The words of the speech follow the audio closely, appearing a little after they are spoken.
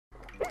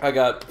I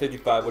got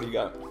 55. What do you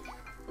got?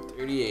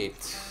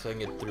 38. So I can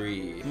get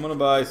 3. I'm gonna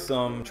buy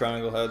some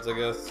triangle heads, I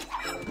guess.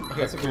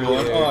 That's a cool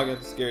one. Oh, I got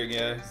the scary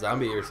guy.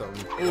 Zombie or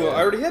something. Ooh,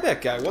 I already had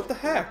that guy. What the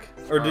heck?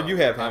 Or did you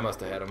have him? I must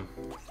have had him.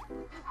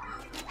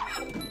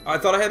 I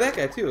thought I had that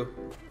guy too.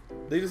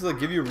 They just like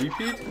give you a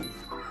repeat?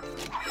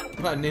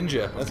 I'm not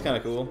ninja. That's kind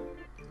of cool.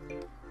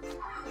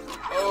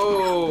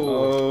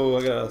 Oh. Oh,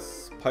 I got a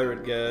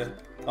pirate guy.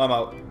 I'm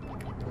out.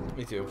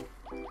 Me too.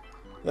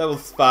 That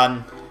was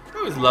fun. I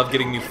always love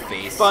getting new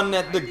face. Fun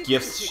at the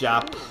gift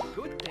shop.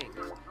 Good things,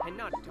 and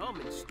not dumb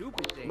and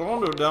stupid things.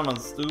 Don't do dumb and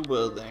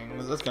stupid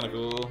things. That's kind of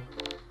cool.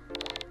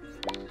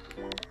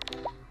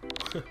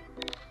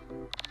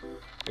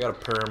 I got a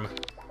perm.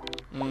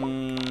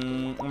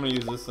 I'm gonna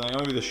use this thing. I'm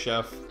gonna be the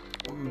chef.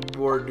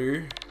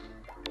 Border.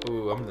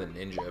 Ooh, I'm the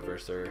ninja for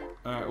sure.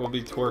 Alright, we'll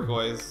be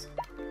turquoise.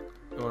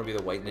 I want to be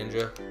the white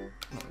ninja.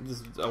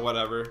 Just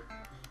whatever.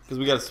 Because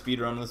we got a speed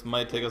run. This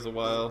might take us a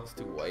while. Let's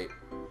do white.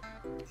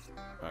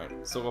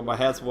 Alright, so my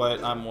hat's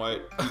white. I'm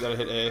white. You gotta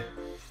hit A.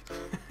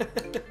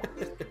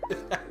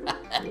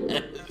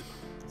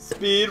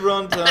 Speed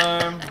run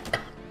time.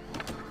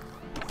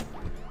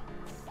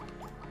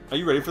 Are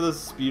you ready for this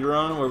speed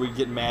run where we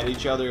get mad at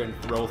each other and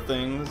throw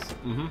things?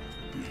 Mm-hmm.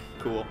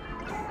 Cool.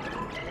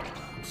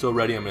 I'm so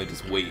ready, I'm gonna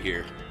just wait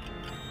here.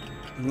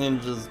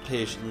 Ninja's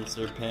patience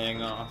are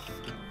paying off.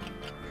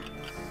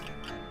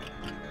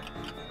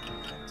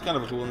 It's kind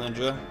of a cool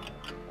ninja.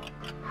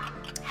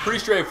 Pretty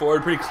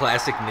straightforward, pretty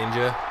classic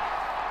ninja.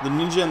 The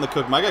ninja and the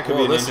cook. My guy could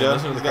Whoa, be a listen, ninja.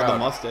 listen to He's the got the crowd.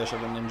 mustache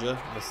of a ninja.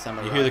 A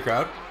samurai. You hear the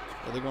crowd?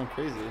 Yeah, they're going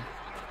crazy.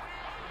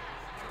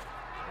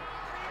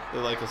 They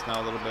like us now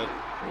a little bit.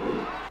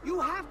 You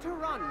have to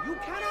run. You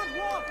cannot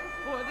walk,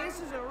 for this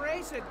is a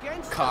race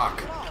against Cock.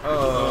 the clock.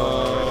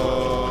 Oh,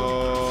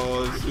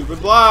 stupid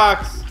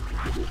blocks.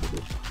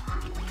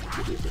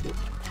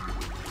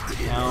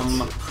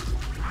 Damn.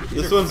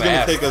 This are one's fast.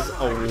 gonna take us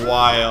a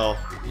while.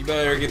 You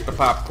better get the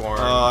popcorn.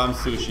 Oh, I'm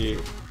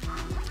sushi.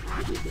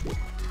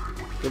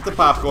 Get the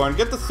popcorn,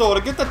 get the soda,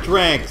 get the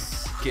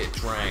drinks. Get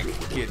drank.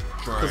 Get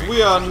drank. Because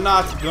we are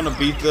not gonna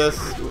beat this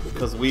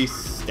because we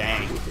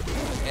stank.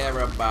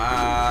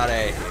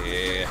 Everybody.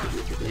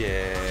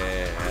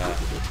 Yeah.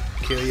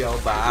 Kill your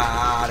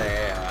body.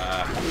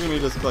 You're gonna be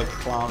just like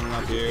clowning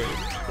up here.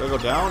 Do I go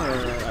down or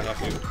I have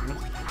to?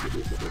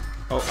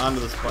 Oh, onto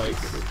the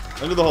spikes.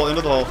 Into the hole,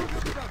 into the hole.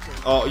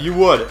 Oh, you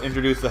would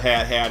introduce the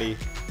Hattie.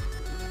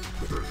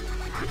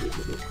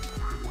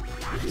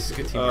 This is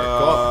good teamwork.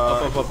 Go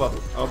up,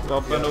 up.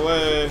 Up and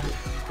away.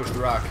 Push the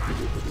rock.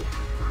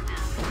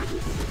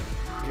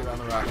 Get on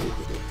the rock.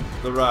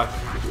 The rock.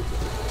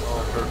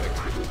 Oh, perfect.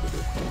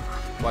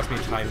 Watch me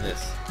time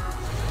this.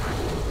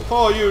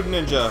 Oh, you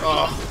ninja.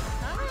 Oh.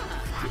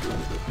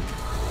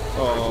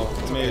 Oh,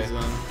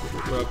 amazing.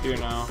 We're up here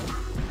now.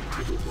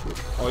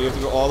 Oh, you have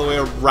to go all the way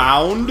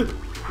around?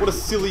 What a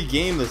silly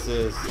game this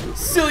is.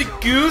 Silly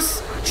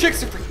goose!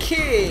 Tricks are for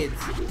kids!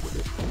 I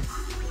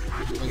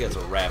think that's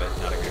a rabbit,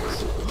 not a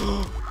goose.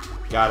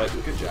 Got it.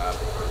 Good job.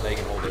 Now you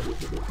can hold it.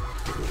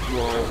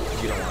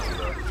 Whoa. You don't want to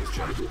though. Just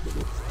check.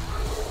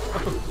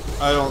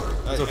 I don't.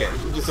 It's okay.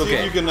 Just It's see okay.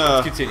 if you can.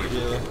 Let's continue.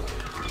 Yeah.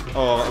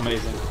 Oh,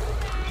 amazing.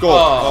 Go.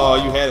 Oh. Oh,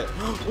 you had it.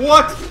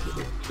 What?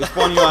 They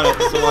spawn you on it,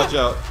 so watch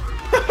out.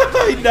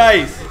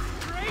 Nice!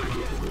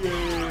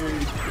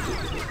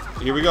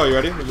 Here we go. You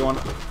ready? We're going.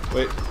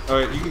 Wait. All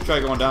right. You can try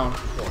going down.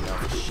 Going down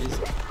for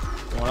shizzle.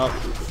 Going up.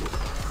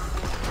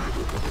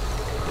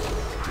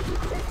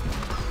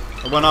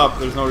 I went up.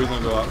 There's no reason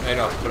to go up. I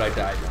know, but I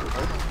died.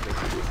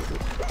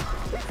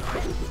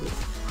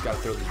 Gotta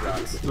throw these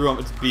rocks. Through them.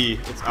 It's B.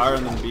 It's R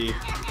and then B.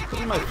 What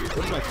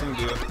does my thing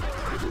do?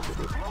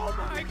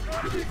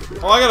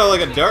 Oh, I got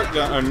like a dart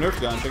gun or Nerf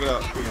gun. Check it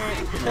out.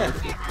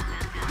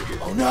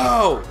 Oh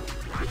no!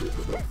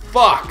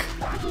 Fuck!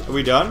 Are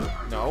we done?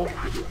 No. I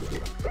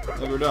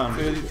think we're done.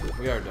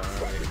 We are done,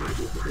 aren't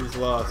we? We just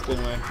lost,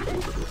 didn't we?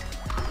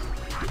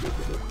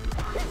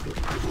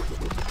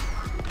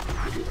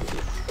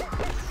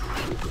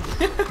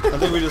 I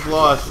think we just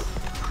lost.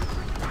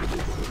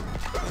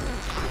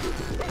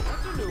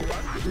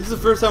 This is the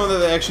first time that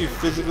they actually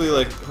physically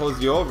like hose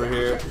you over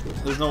here.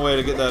 There's no way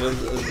to get that, is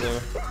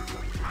there?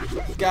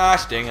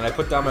 Gosh dang it, I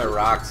put down my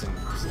rocks and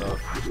stuff.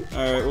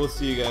 Alright, we'll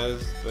see you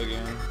guys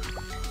again.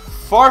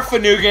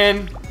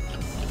 Farfanugan!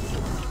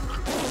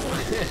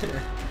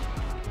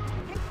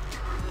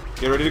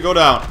 Get ready to go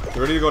down. Get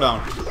ready to go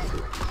down.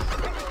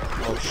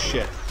 Oh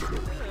shit.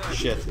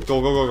 Shit. Go,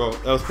 go, go, go.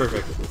 That was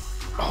perfect.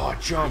 Oh, I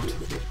jumped.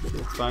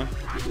 That's fine.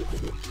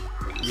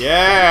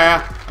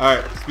 Yeah!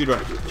 Alright,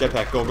 speedrun.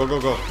 Jetpack. Go, go, go,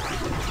 go.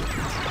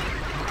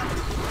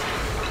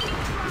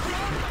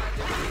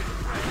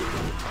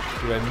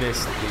 Dude, I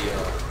missed the,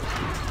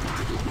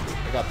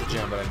 I got the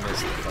gem, but I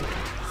missed the fucking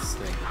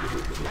thing.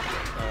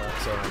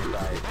 So I'm gonna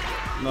die.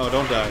 No,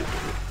 don't die.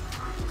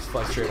 Just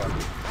fly straight up.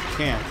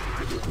 Can't.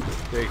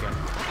 There you go.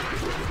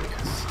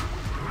 Yes.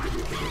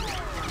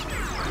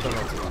 Don't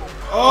know what to do.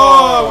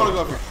 Oh, I want to go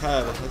off your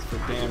head. That's for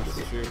damn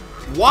sure.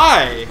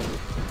 Why?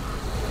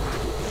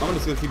 I'm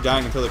just gonna keep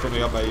dying until they put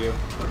me up by you.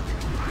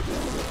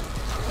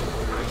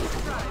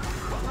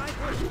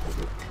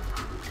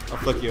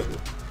 flick you.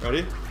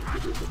 Ready?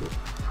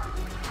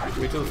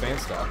 Wait till the fan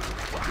stops.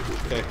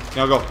 Okay,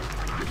 now go.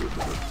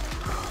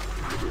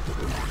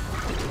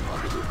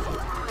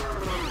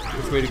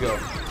 Which way to go?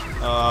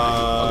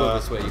 I'll go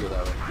this way, you go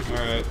that way.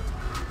 Alright.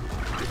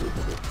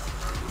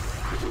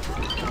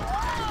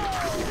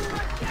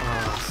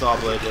 Saw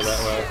blade go that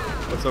way.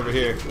 What's over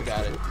here?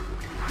 Got it.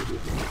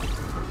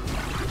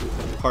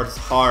 Part's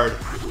hard.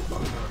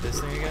 This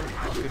thing again?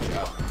 Oh, good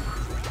job.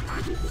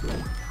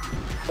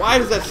 Why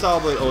does that saw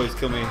blade always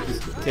kill me?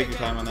 Just take your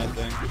time on that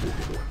thing.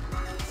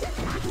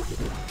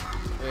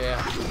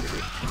 Yeah.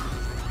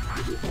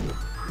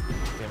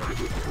 Damn it.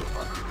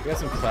 We got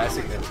some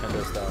classic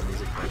Nintendo style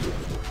music.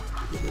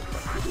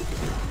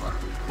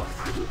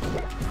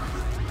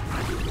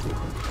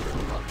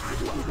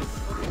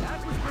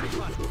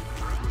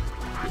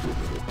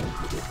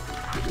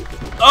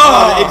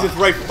 Oh, the exit's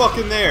right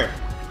fucking there.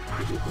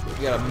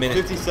 We got a minute.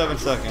 57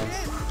 seconds.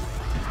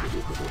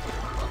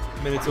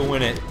 Minute to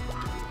win it.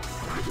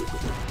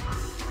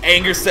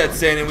 Anger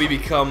sets in and we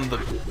become the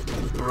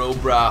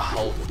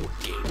BroBrahs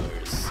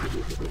gamers.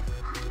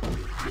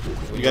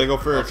 You gotta go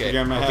first. Okay,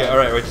 You're in my okay, head.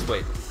 alright, just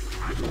wait.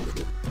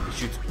 He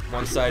shoots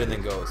one side and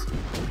then goes.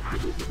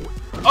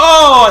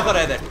 Oh, I thought I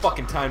had that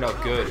fucking timed out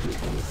good.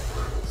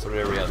 So did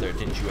everybody out there,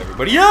 didn't you,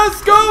 everybody?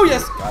 Yes, go!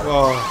 Yes! Got it.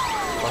 Whoa.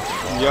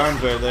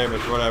 Yarn's right there, but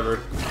whatever.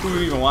 Who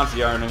even wants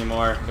yarn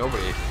anymore?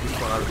 Nobody. Who's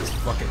going out of this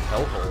fucking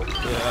hellhole?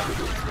 Yeah.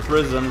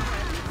 Prison.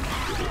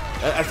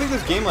 I think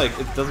this game, like,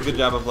 it does a good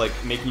job of, like,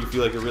 making you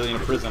feel like you're really in a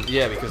prison.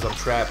 Yeah, because I'm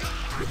trapped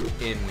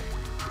in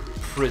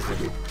prison.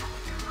 To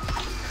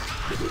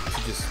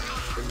just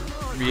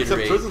reiterate.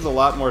 Except prison's a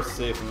lot more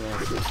safe than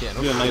this. Yeah,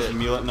 no you get a nice shit.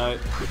 meal at night.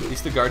 At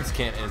least the guards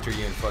can't enter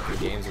you in fucking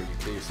games where you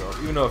kill yourself.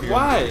 Even though if you're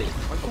Why? in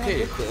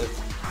okay,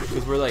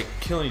 because we're like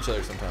killing each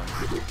other sometimes.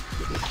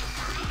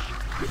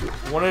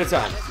 One at a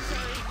time.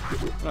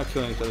 We're not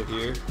killing each other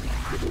here.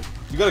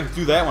 You gotta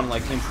do that one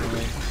like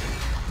instantly.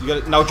 You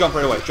gotta now jump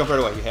right away. Jump right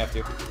away. You have to.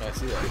 Yeah, I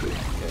see that. Okay,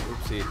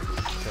 oopsie.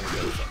 Kind of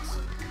good sucks.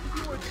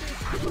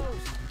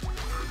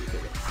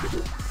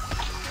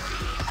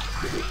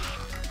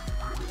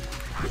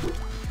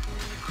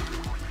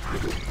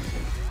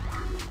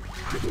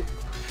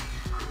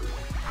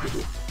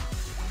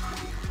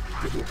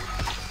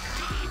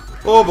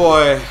 Oh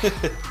boy.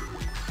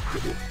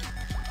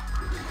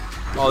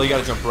 Oh, you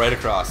gotta jump right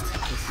across.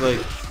 It's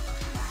like.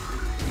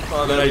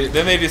 Oh,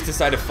 then they just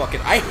decide to fucking.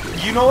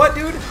 You know what,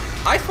 dude?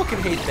 I fucking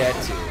hate that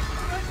too.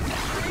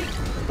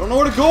 Don't know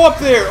where to go up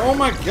there. Oh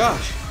my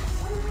gosh.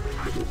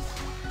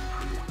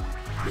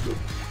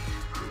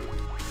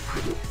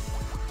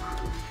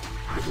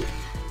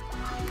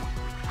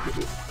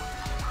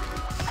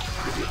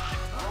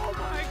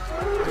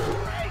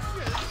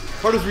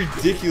 Part is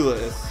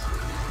ridiculous.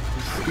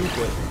 It's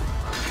stupid.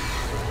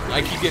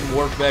 I keep getting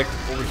warped back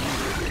over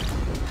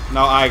here.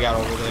 Now I got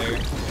over there.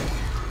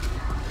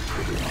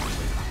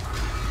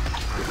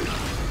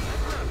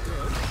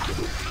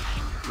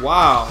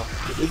 Wow,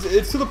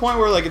 it's to the point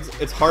where like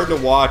it's hard to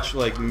watch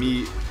like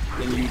me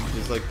and you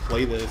just like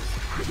play this.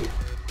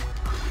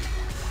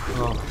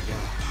 Oh my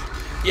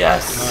gosh.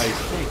 Yes. Nice.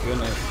 Thank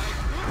goodness.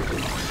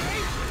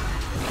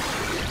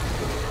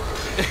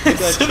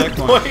 It's to the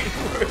checkpoint. point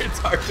where it's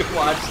hard to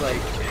watch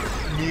like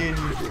me and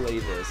you play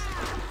this.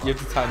 You have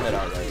to time that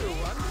out right.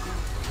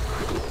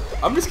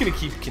 I'm just gonna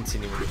keep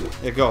continuing.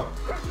 Yeah, go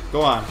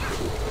on.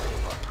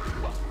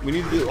 We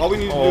need to do. All we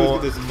need to do is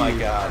get this. Oh my key.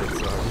 god, it's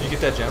so hard. Did you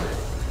get that gem?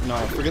 No,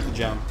 forget the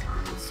gem.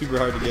 It's super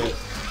hard to get.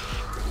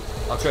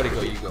 I'll try to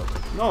go. You go.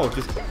 No,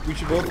 just we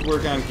should both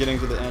work on getting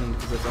to the end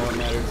because that's all that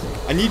matters.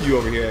 I need you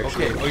over here,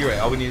 actually. Okay. Oh, you're right.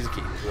 All we need is a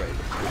key. You're right.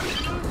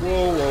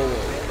 Whoa, whoa,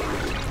 whoa.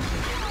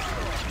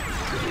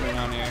 What's going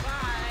on here?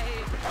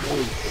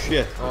 Holy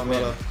shit. Oh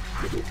man.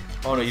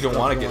 Oh no, you don't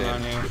want to get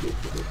in.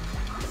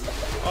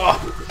 Oh.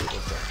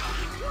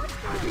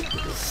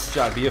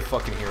 John, be a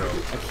fucking hero.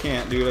 I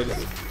can't, dude. I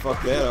just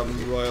fucked that up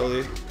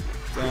royally.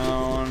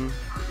 Down.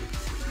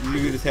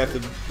 You just have to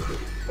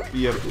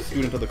be a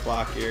student of the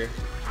clock here.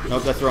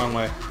 Nope, that's the wrong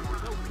way.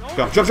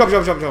 Jump, jump, jump,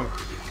 jump, jump, jump.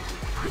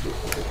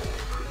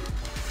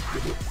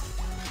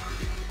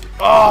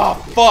 Oh,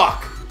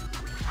 fuck!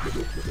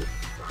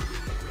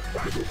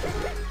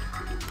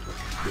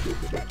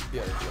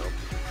 Yeah, jump.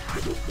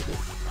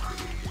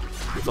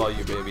 It's all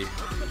you, baby.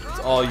 It's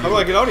all you. How do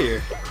I get out of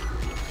here?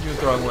 You went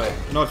the wrong way.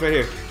 No, it's right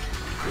here.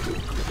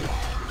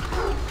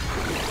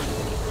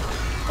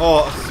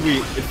 Oh,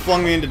 sweet. It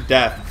flung me into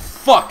death.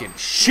 Fucking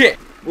shit!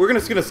 We're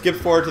just gonna skip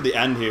forward to the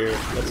end here.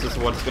 That's just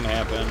what's gonna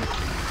happen.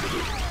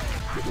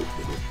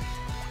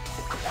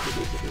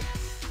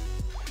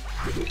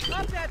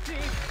 Not that team.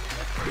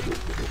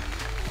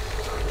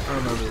 I don't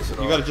remember this at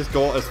all. You gotta just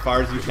go as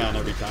far as you can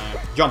every time.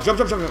 Jump, jump,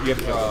 jump, jump, jump. You have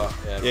to jump.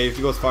 Yeah. Yeah, you have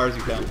to go as far as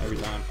you can every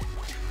time.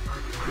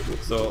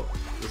 So,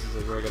 this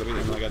is where I gotta be,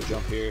 and then I gotta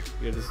jump here.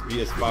 You gotta just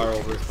be as far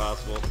over as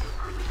possible.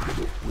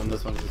 And then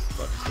this one's just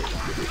fucking straight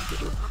down.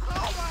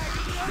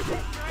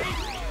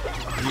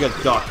 You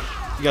gotta duck.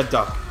 You gotta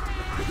duck.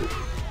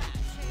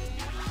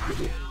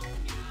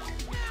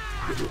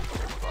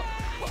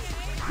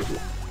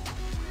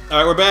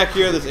 Alright, we're back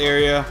here, this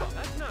area.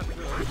 That's not good.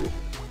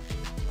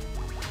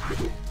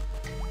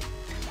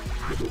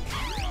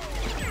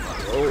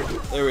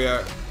 Oh, there we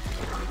are.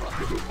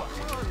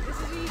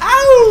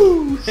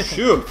 Oh, this is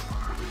easy. Ow! Shoot!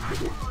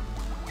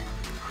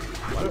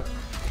 What?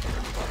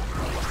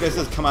 This guy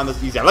says, come on, this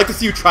is easy. I'd like to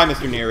see you try,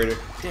 Mr. Narrator.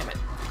 Damn it.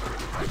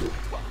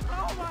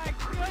 Oh my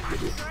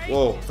goodness.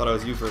 Whoa, thought I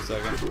was you for a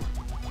second.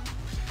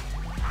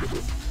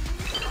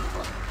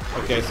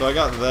 Okay, so I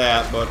got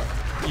that, but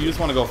you just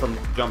want to go from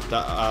jump to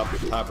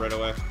top right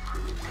away.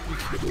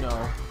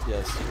 No.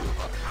 Yes.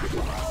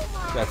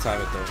 Gotta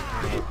time it though.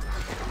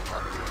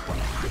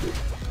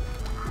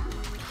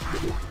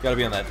 Gotta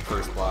be on that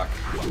first block.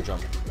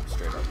 Jump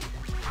straight up.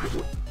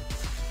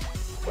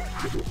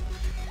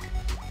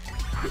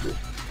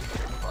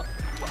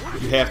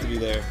 You have to be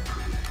there.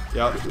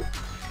 Yep.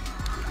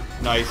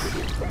 Nice.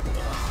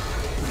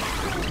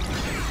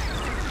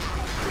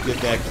 Get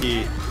that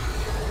key.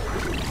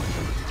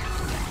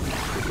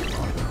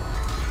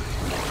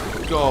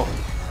 Go.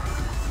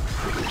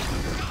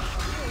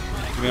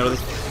 Get me out of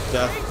this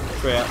death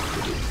trap.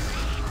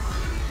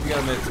 We got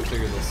a minute to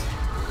figure this.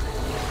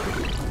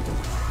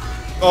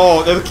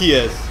 Oh, there the key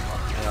is.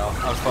 I know.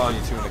 I was following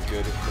you two in a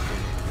good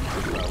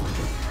looking route.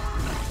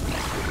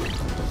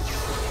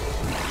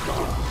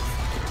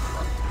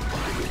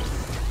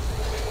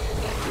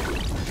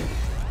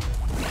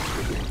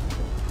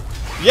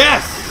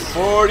 Yes!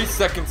 40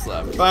 seconds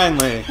left.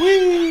 Finally.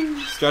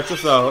 Whee! Stretch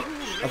us out.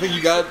 I think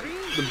you got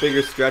the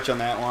bigger stretch on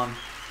that one.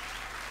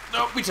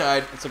 Nope, we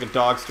tied. It's like a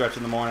dog stretch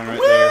in the morning right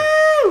there.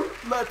 Woo!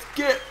 Let's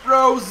get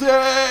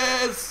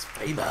roses!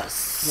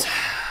 Famous.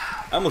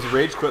 I almost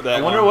rage quit that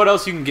I wonder one. what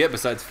else you can get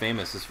besides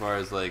famous as far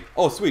as like...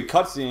 Oh, sweet,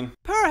 cutscene.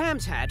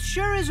 Perham's hat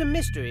sure is a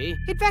mystery.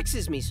 It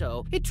vexes me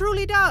so. It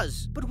truly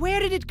does. But where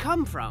did it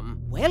come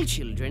from? Well,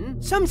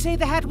 children, some say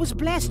the hat was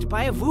blessed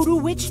by a voodoo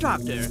witch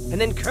doctor,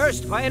 and then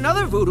cursed by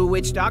another voodoo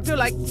witch doctor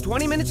like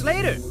 20 minutes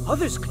later.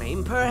 Others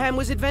claim Perham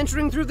was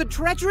adventuring through the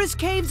treacherous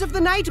caves of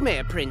the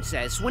Nightmare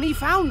Princess when he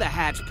found the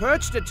hat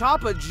perched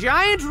atop a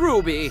giant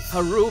ruby.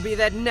 A ruby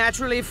that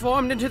naturally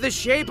formed into the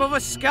shape of a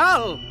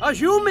skull. A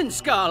human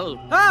skull.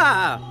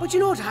 But you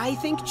know what I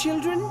think,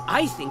 children?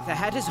 I think the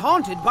hat is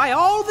haunted by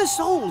all the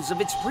souls of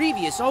its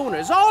previous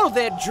owners, all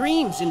their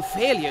dreams and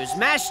failures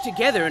mashed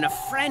together in a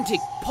frantic,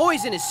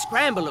 poisonous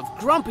scramble of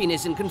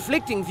grumpiness and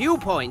conflicting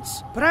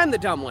viewpoints. But I'm the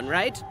dumb one,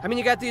 right? I mean,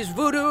 you got these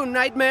voodoo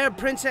nightmare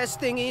princess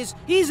thingies,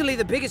 easily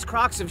the biggest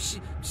crocks of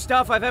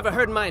stuff I've ever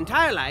heard in my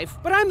entire life.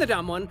 But I'm the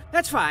dumb one,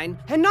 that's fine.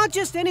 And not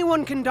just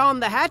anyone can don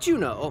the hat, you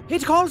know.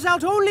 It calls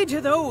out only to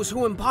those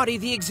who embody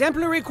the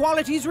exemplary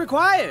qualities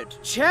required.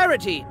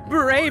 Charity,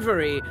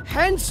 bravery,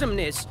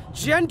 handsomeness,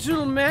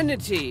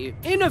 gentlemanity,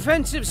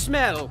 inoffensive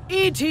smell,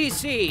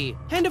 etc.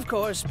 And of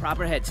course,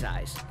 proper head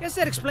size. Guess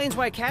that explains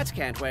why cats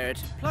can't wear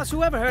it. Plus,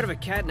 whoever heard of a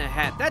cat in a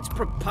hat? That's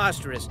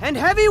preposterous. And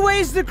heavy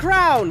weighs the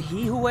crown.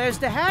 He who wears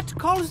the hat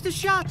calls the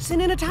shots,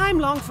 and in a time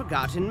long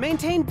forgotten,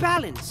 maintained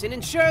balance and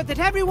ensured that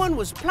everyone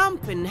was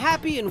plump and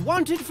happy and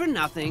wanted for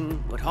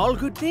nothing. But all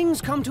good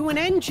things come to an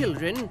end,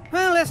 children.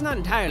 Well, that's not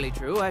entirely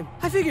true.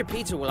 I figure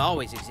pizza will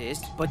always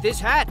exist. But this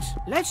hat,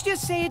 let's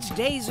just say its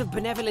days of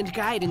benevolent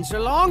guidance are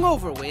long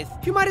over with.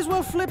 You might as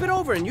well flip it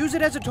over and use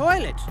it as a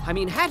toilet. I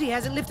mean, Hattie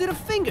hasn't lifted a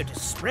finger to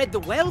spread the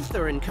wealth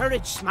or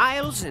encourage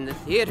smiles, and the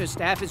theater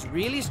staff is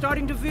really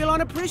starting to feel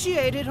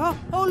unappreciated. Oh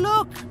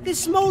look, this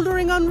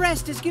smoldering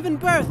unrest has given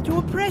birth to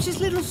a precious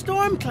little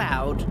storm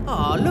cloud.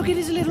 Oh, look at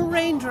his little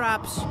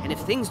raindrops. And if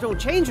things don't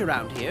change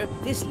around here,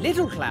 this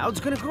little cloud's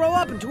gonna grow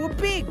up into a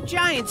big,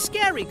 giant,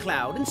 scary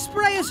cloud and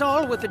spray us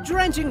all with a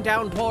drenching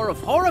downpour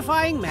of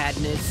horrifying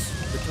madness.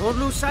 But don't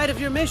lose sight of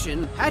your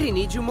mission. Hattie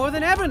needs you more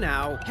than ever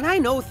now. And I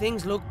know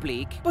things look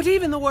bleak, but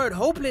even the word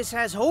hopeless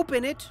has hope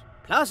in it.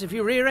 Plus, if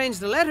you rearrange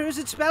the letters,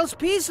 it spells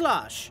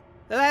peace-losh.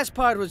 The last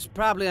part was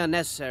probably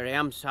unnecessary,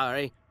 I'm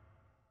sorry.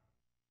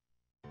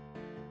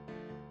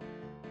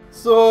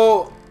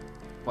 So,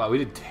 Wow, we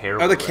did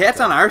terrible. are the cats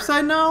on our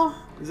side now?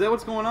 Is that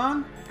what's going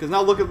on? Because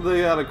now look at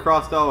the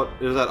crossed out.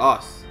 Is that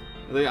us?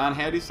 Are they on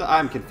Hattie's side?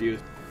 I'm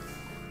confused.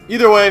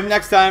 Either way,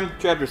 next time,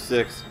 chapter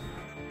 6.